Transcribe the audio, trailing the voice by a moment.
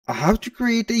How to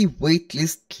create a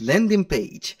waitlist landing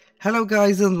page. Hello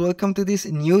guys and welcome to this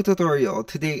new tutorial.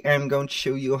 Today I'm going to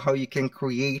show you how you can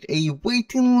create a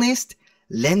waiting list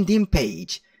landing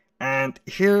page. And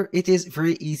here it is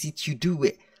very easy to do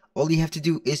it. All you have to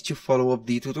do is to follow up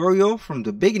the tutorial from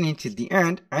the beginning till the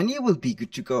end and you will be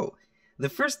good to go. The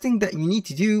first thing that you need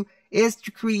to do is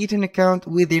to create an account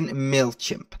within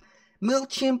MailChimp.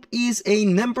 MailChimp is a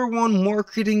 #1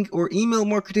 marketing or email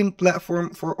marketing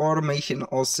platform for automation,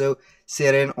 also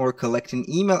setting or collecting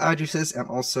email addresses and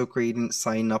also creating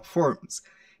sign-up forms.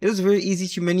 It is very easy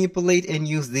to manipulate and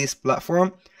use this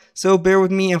platform, so bear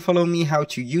with me and follow me how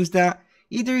to use that.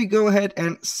 Either you go ahead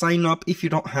and sign up if you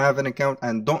don't have an account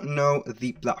and don't know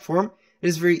the platform. It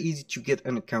is very easy to get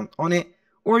an account on it,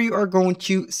 or you are going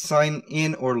to sign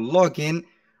in or log in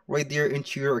right there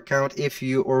into your account if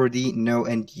you already know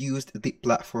and used the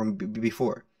platform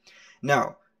before.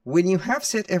 Now, when you have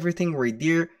set everything right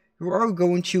there, you are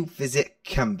going to visit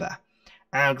Canva.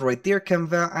 And right there,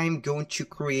 Canva, I'm going to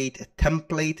create a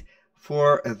template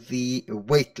for the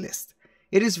waitlist.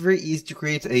 It is very easy to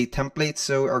create a template,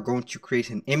 so we are going to create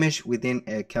an image within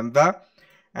Canva.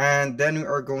 And then we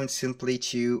are going simply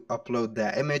to upload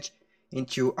that image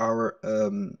into our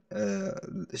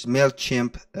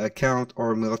MailChimp account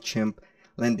or MailChimp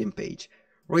landing page.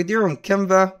 Right there on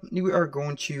Canva, we are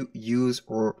going to use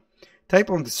or type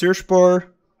on the search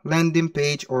bar landing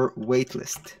page or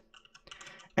waitlist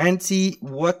and see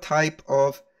what type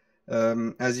of,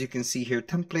 as you can see here,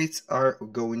 templates are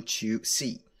going to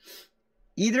see.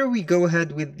 Either we go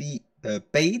ahead with the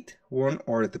paid one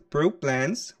or the pro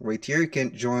plans. Right here, you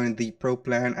can join the pro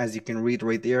plan. As you can read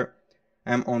right there,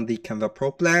 I'm on the Canva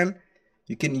Pro plan.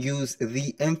 You can use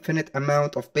the infinite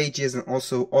amount of pages and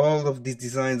also all of these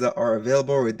designs that are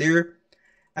available right there.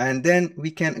 And then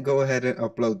we can go ahead and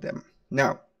upload them.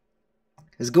 Now,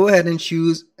 let's go ahead and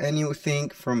choose anything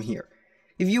from here.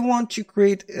 If you want to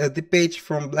create the page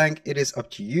from blank, it is up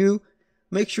to you.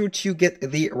 Make sure to get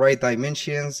the right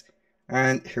dimensions.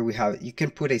 And here we have it. You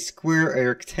can put a square, a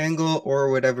rectangle,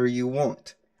 or whatever you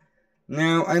want.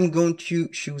 Now I'm going to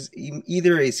choose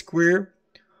either a square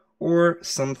or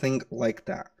something like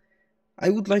that. I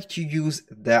would like to use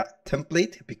that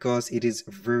template because it is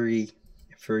very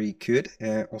good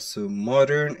and also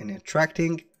modern and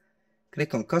attracting.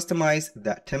 Click on customize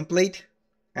that template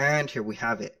and here we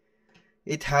have it.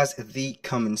 It has the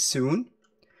coming soon.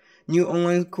 New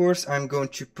online course, I'm going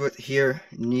to put here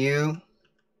new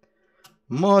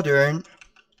modern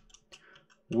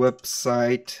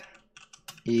website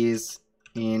is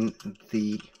in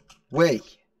the way,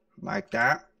 like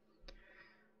that.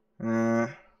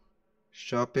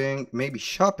 Shopping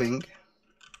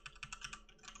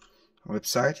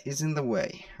website is in the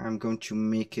way. I'm going to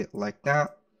make it like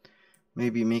that,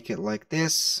 maybe make it like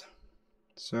this,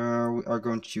 so we are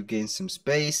going to gain some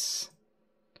space,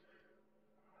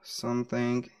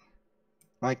 something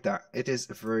like that. It is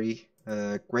very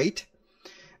great.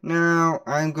 Now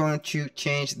I'm going to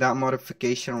change that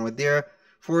modification right there.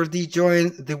 For the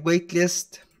join the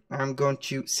waitlist, I'm going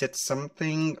to set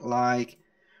something like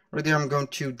right there. I'm going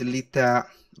to delete that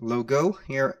logo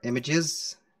here,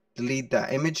 images, delete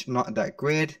that image, not that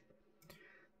grid,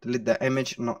 delete that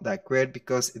image, not that grid,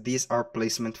 because these are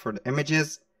placement for the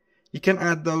images. You can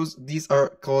add those. These are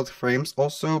called frames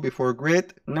also before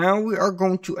grid. Now we are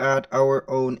going to add our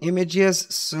own images,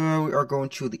 so we are going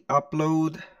to the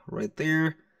upload right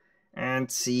there and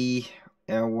see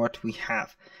what we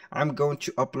have. I'm going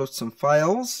to upload some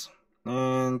files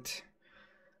and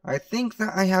I think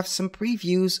that I have some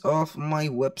previews of my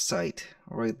website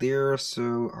right there,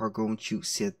 so I'm going to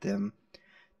set them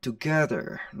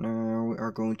together. Now we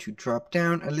are going to drop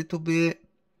down a little bit.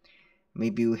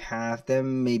 Maybe we have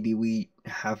them, maybe we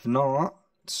have not,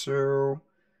 so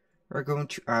we're going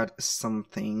to add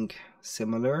something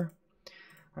similar.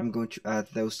 I'm going to add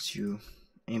those two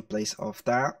in place of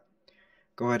that.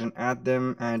 Go ahead and add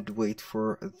them and wait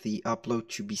for the upload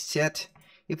to be set.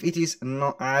 If it is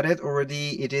not added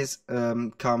already, it is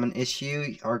common issue.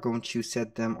 You are going to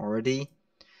set them already.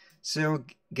 So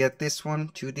get this one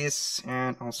to this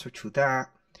and also to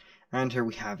that. And here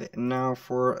we have it. Now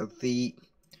for the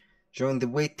join the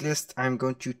waitlist, I'm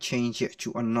going to change it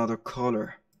to another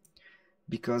color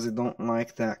because I don't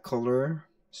like that color.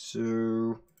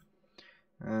 So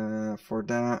for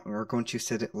that, we're going to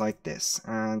set it like this.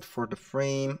 And for the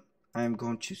frame, I'm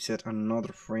going to set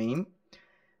another frame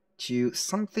to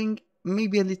something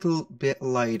maybe a little bit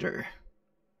lighter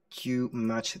to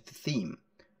match the theme.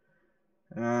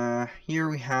 Here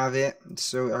we have it.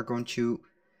 So we are going to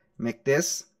make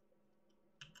this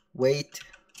wait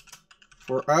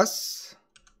for us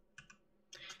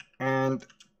and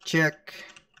check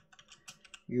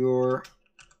your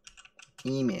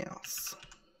emails,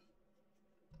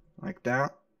 like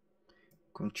that.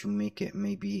 Going to make it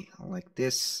maybe like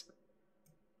this.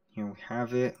 Here we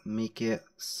have it. Make it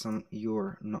some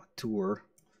your not tour.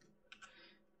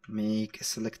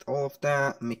 Select all of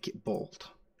that, make it bold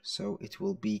so it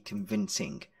will be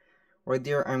convincing. Right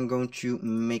there, I'm going to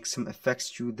make some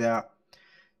effects to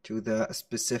the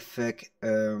specific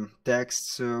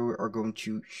text. So we are going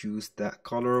to choose that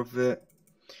color of it.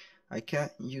 I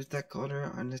can't use that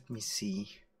color, and let me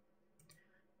see.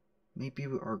 Maybe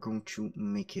we are going to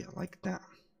make it like that.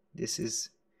 This is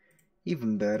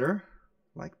even better,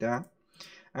 like that.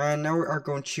 And now we are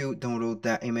going to download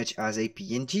that image as a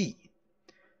PNG.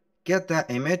 Get that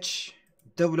image,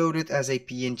 download it as a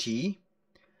PNG,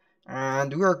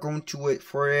 and we are going to wait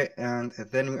for it, and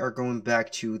then we are going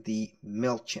back to the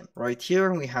MailChimp. Right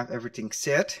here we have everything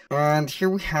set, and here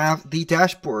we have the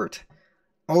dashboard.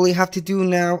 All you have to do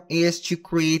now is to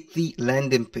create the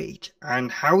landing page,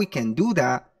 and how we can do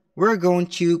that, we're going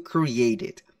to create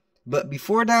it. But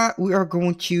before that, we are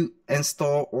going to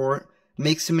install or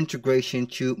make some integration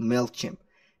to MailChimp,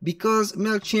 because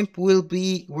MailChimp will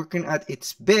be working at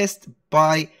its best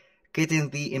by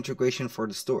getting the integration for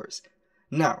the stores.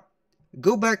 Now,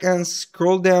 go back and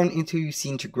scroll down until you see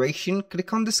integration,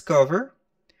 click on Discover,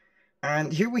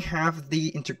 and here we have the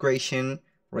integration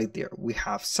right there. We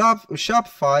have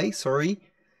Shopify,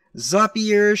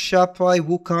 Zapier, Shopify,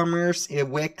 WooCommerce,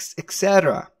 Wix,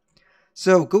 etc.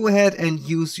 So go ahead and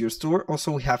use your store.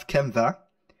 Also, we have Canva.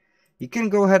 You can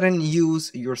go ahead and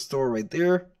use your store right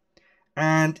there,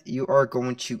 and you are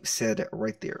going to set it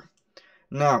right there.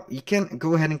 Now you can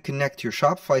go ahead and connect your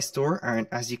Shopify store, and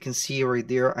as you can see right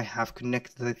there, I have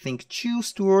connected, I think, 2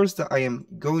 stores that I am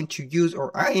going to use,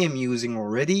 or I am using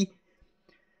already.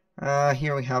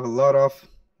 Here we have a lot of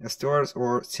stores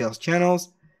or sales channels.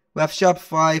 We have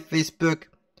Shopify, Facebook,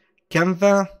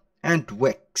 Canva, and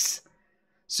Wix.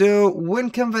 So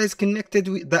when Canva is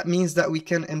connected, that means that we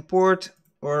can import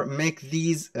or make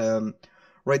these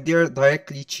right there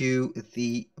directly to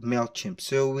the MailChimp.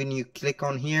 So when you click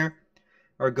on here,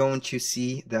 you are going to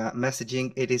see that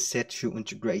messaging, it is set to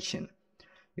integration.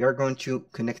 You are going to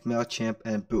connect MailChimp,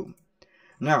 and boom.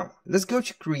 Now let's go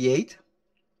to create.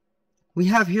 We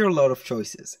have here a lot of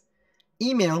choices: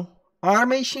 email,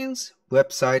 automations,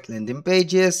 website, landing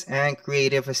pages, and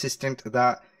creative assistant.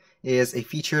 That is a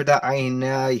feature that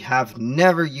I have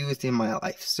never used in my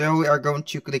life. So we are going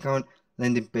to click on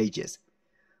landing pages.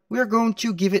 We are going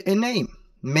to give it a name.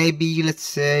 Maybe let's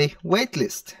say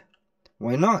waitlist.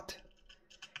 Why not?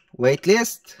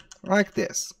 Waitlist, like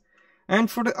this. And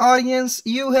for the audience,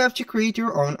 you have to create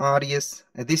your own audience.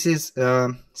 This is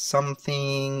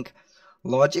something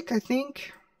logic, I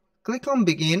think. Click on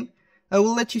begin. I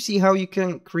will let you see how you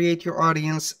can create your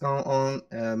audience on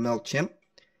MailChimp.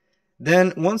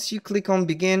 Then once you click on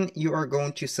begin, you are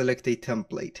going to select a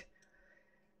template.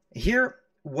 Here,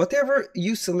 whatever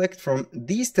you select from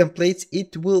these templates,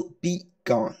 it will be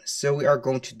gone. So we are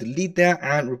going to delete that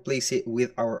and replace it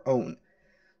with our own.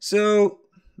 So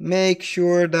make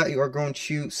sure that you are going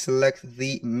to select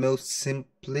the most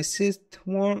simplest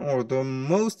one, or the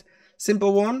most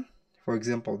simple one. For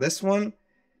example, this one.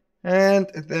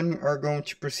 And then we are going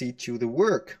to proceed to the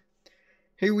work.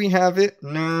 Here we have it.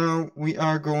 Now we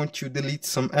are going to delete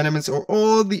some elements, or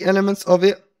all the elements of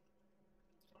it.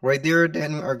 Right there,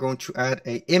 then we are going to add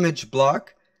a image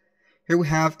block. Here we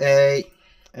have a,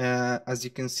 as you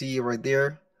can see right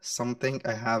there, something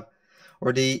I have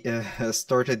already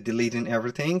started deleting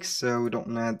everything, so we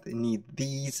don't need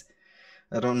these.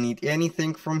 I don't need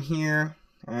anything from here.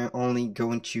 I'm only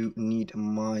going to need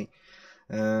my,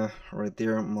 right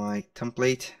there, my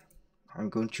template. I'm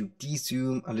going to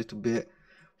de-zoom a little bit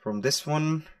from this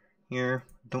one here.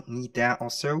 Don't need that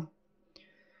also.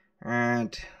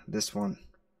 And this one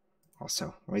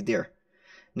also right there.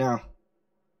 Now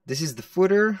this is the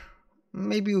footer.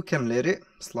 Maybe we can let it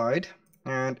slide.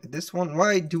 And this one,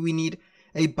 why do we need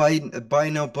a buy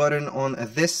now button on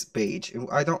this page?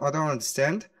 I don't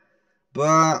understand,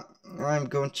 but I'm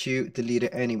going to delete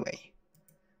it anyway.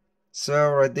 So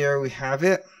right there we have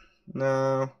it.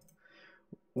 Now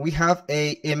we have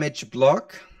a image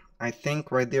block. I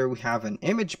think right there we have an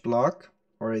image block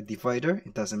or a divider,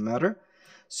 it doesn't matter.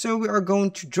 So we are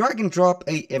going to drag and drop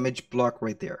a image block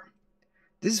right there.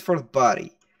 This is for the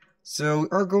body. So we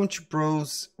are going to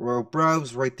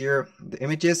browse right there the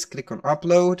images, click on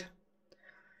upload.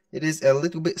 It is a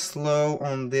little bit slow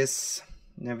on this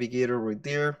navigator right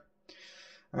there.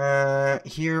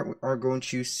 Here we are going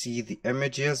to see the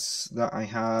images that I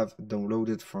have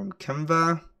downloaded from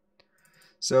Canva.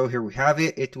 So here we have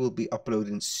it. It will be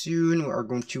uploading soon. We are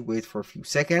going to wait for a few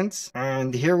seconds.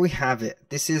 And here we have it.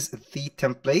 This is the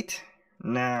template.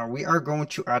 Now we are going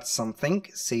to add something,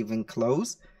 save and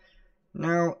close.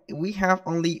 Now we have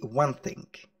only one thing.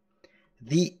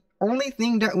 The only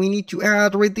thing that we need to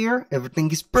add right there,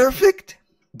 everything is perfect.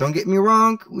 Don't get me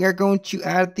wrong, we are going to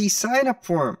add the sign up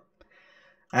form.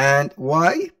 And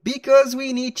why? Because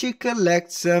we need to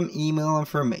collect some email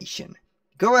information.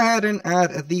 Go ahead and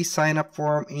add the sign up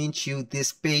form into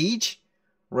this page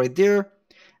right there.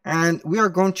 And we are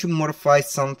going to modify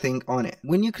something on it.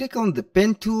 When you click on the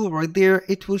pen tool right there,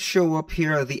 it will show up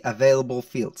here the available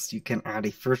fields. You can add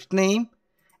a first name,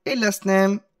 a last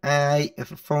name, a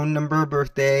phone number,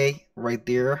 birthday right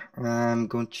there. I'm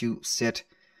going to set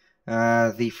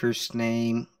the first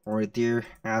name right there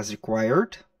as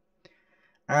required.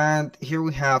 And here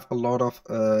we have a lot of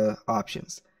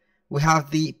options. We have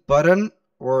the button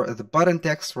or the button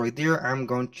text right there. I'm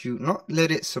going to not let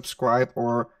it subscribe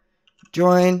or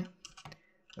join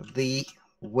the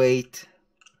wait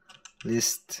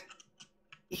list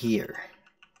here.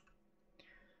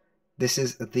 This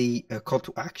is the call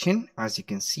to action, as you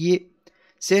can see it.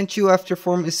 Send to after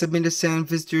form is submitted, send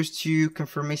visitors to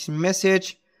confirmation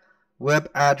message, web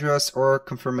address or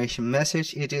confirmation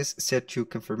message. It is set to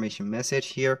confirmation message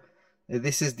here.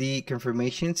 This is the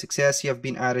confirmation. Success, you have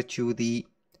been added to the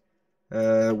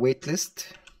wait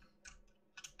list,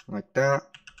 like that.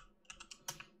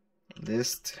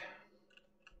 List.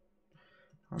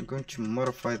 I'm going to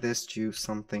modify this to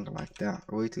something like that.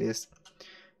 Wait list.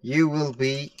 You will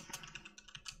be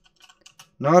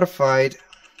notified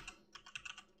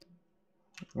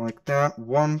like that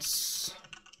once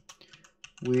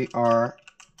we are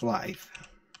live.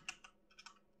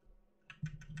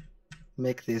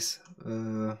 Make this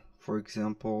for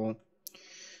example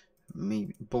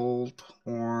maybe bold,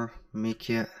 or make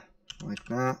it like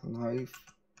that, live.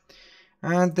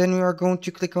 And then we are going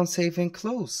to click on save and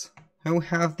close. And we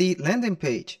have the landing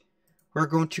page. We're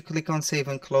going to click on save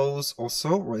and close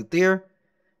also right there,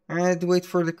 and wait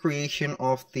for the creation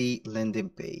of the landing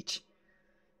page.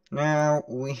 Now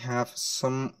we have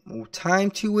some more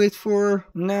time to wait for.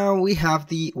 Now we have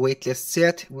the waitlist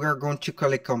set. We are going to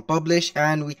click on publish,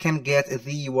 and we can get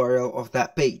the URL of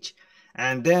that page.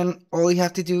 And then all you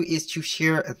have to do is to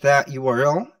share that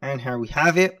URL, and here we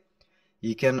have it.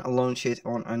 You can launch it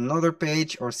on another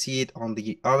page or see it on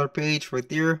the other page right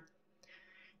there.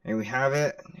 And we have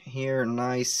it here.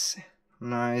 Nice,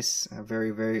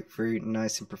 very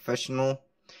nice and professional.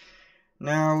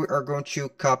 Now we are going to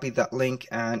copy that link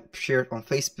and share it on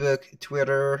Facebook,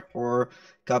 Twitter, or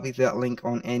copy that link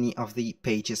on any of the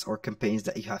pages or campaigns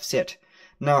that you have set.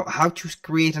 Now, how to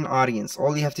create an audience?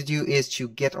 All you have to do is to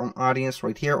get an audience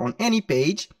right here on any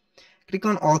page. Click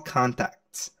on all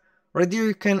contacts. Right there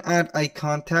you can add a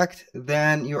contact.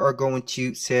 Then you are going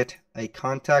to set a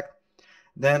contact.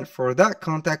 Then for that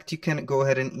contact, you can go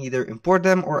ahead and either import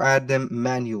them or add them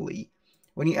manually.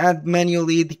 When you add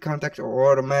manually, the contact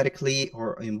are automatically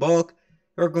or in bulk.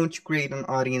 You're going to create an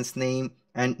audience name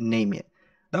and name it.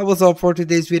 That was all for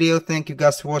today's video. Thank you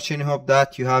guys for watching. I hope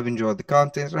that you have enjoyed the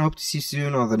content. I hope to see you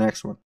soon on the next one.